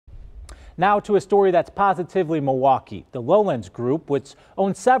Now to a story that's positively Milwaukee. The Lowlands Group, which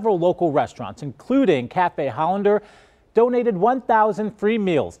owns several local restaurants, including Cafe Hollander, donated 1,000 free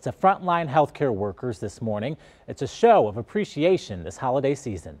meals to frontline healthcare workers this morning. It's a show of appreciation this holiday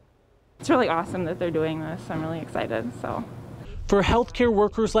season. It's really awesome that they're doing this. I'm really excited. For healthcare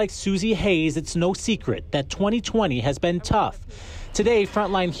workers like Susie Hayes, it's no secret that 2020 has been tough. Today,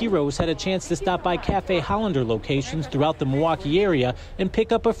 Frontline Heroes had a chance to stop by Cafe Hollander locations throughout the Milwaukee area and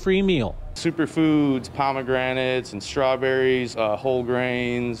pick up a free meal. Superfoods, pomegranates and strawberries, whole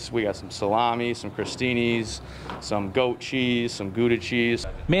grains. We got some salami, some crostinis, some goat cheese, some Gouda cheese.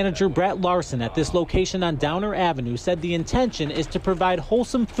 Manager Brett Larson at this location on Downer Avenue said the intention is to provide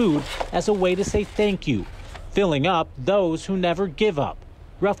wholesome food as a way to say thank you, filling up those who never give up.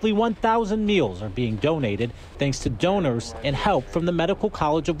 Roughly 1,000 meals are being donated thanks to donors and help from the Medical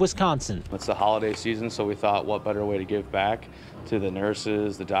College of Wisconsin. It's the holiday season, so we thought what better way to give back to the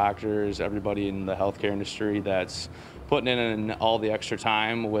nurses, the doctors, everybody in the healthcare industry that's putting in all the extra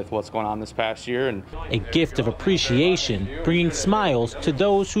time with what's going on this past year. And a gift of appreciation, bringing smiles to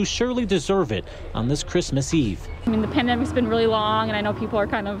those who surely deserve it on this Christmas Eve. I mean, the pandemic's been really long, and I know people are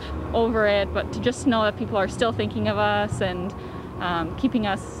kind of over it, but to just know that people are still thinking of us and keeping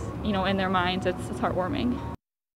us, in their minds, it's heartwarming.